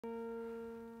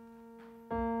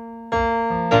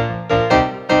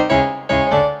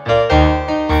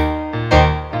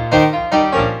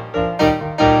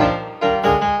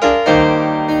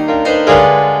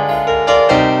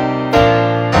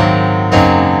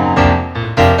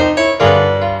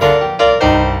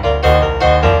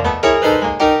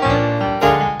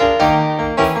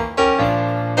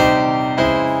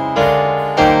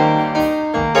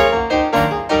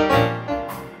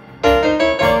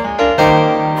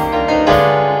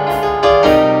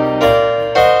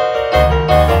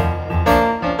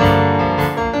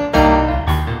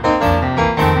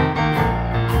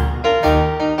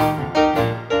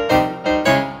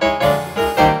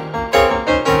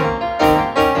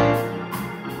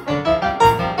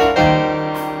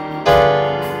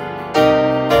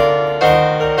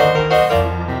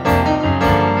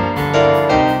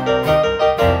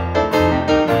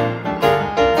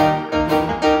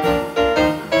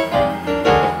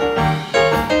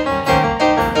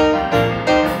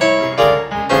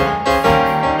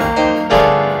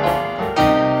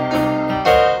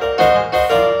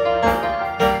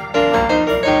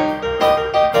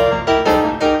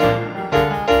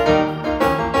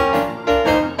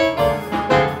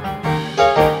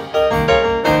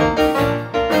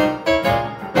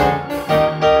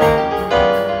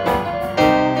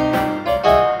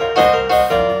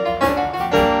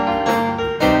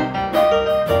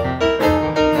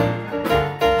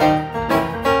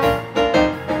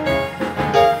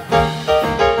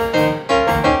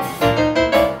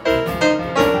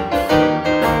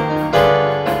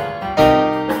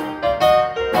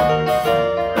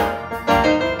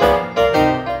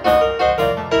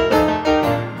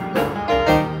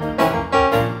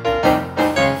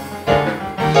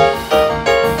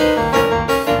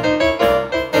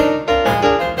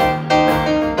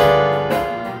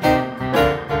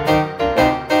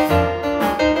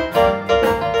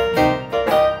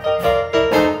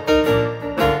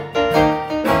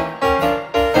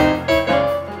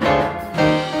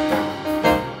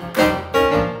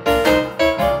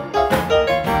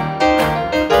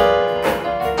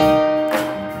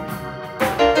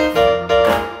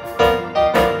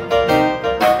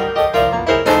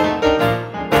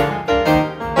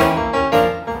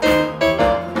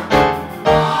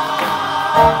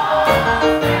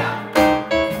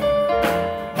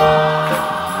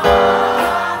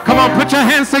on, put your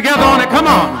hands together on it. Come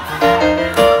on.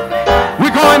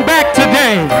 We're going back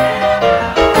today.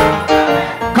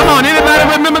 Come on, anybody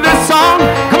remember this song?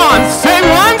 Come on, say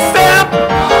one step.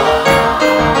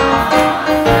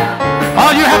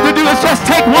 All you have to do is just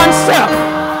take one step.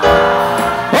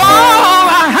 All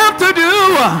I have to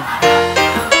do,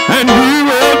 and He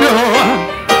will do.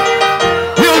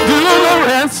 He'll do the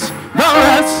rest, the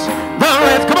rest, the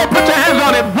rest. Come on, put your hands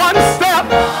on it. One step.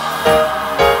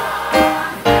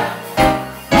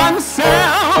 One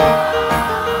step.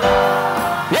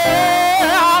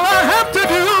 Yeah, all I have to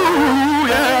do,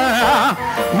 yeah,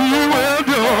 He will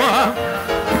do.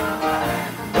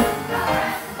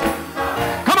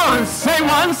 Come on, say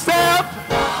one step.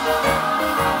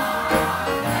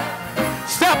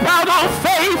 Step out on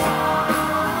faith.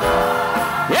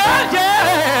 Yeah,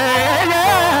 yeah,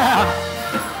 yeah.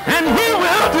 And He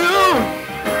will do.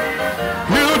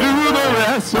 He'll do the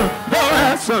rest, the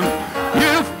rest.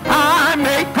 If I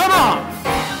make, come on,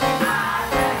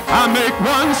 I make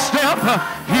one step,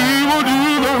 He will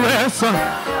do the rest.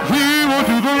 He will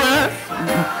do the rest.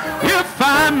 If I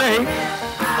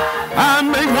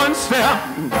make one step,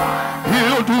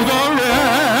 He'll do the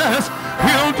rest.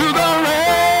 He'll do the rest.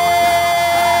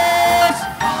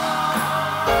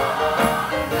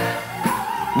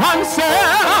 One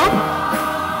step.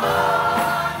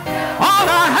 All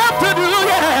I have to do,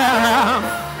 yeah,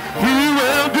 He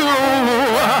will do.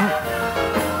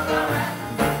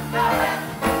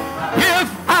 If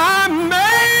I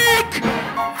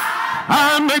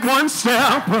make one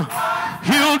step,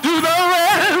 He'll do the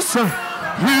rest.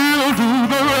 He'll do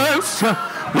the rest.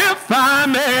 If I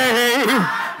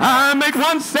make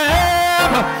one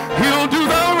step, He'll do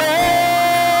the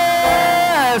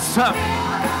rest.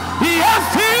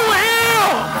 Yes, He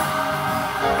will.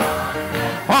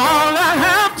 All I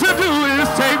have to do is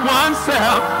take one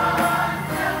step.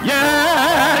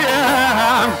 Yeah,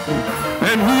 yeah.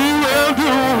 And He will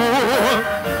do.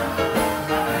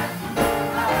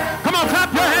 Come on,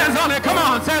 clap your hands on it. Come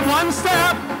on, say one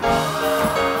step.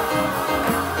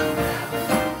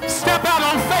 Step out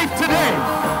on faith today.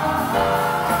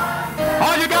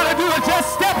 All you got to do is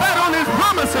just step out on His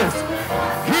promises.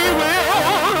 He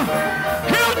will.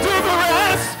 He'll do the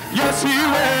rest. Yes, He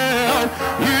will.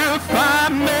 If I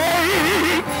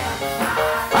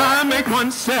make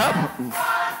one step,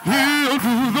 He'll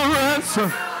do the rest.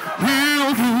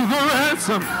 He'll do the rest.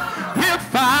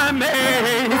 If I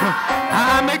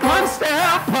make one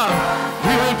step,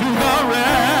 He'll do the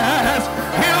rest.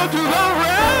 He'll do the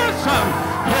rest.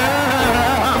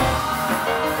 Yeah.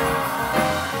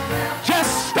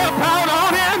 Just step out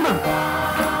on Him.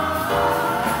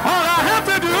 All I have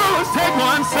to do is take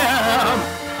one step.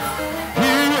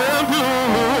 He will do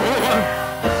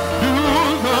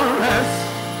the rest,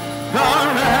 the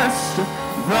rest, the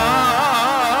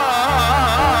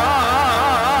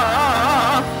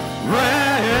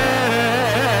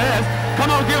rest. Come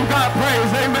on, give God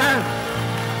praise, amen.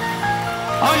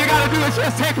 All you got to do is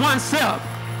just take one step.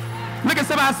 Look at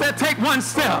somebody, said, take one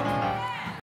step.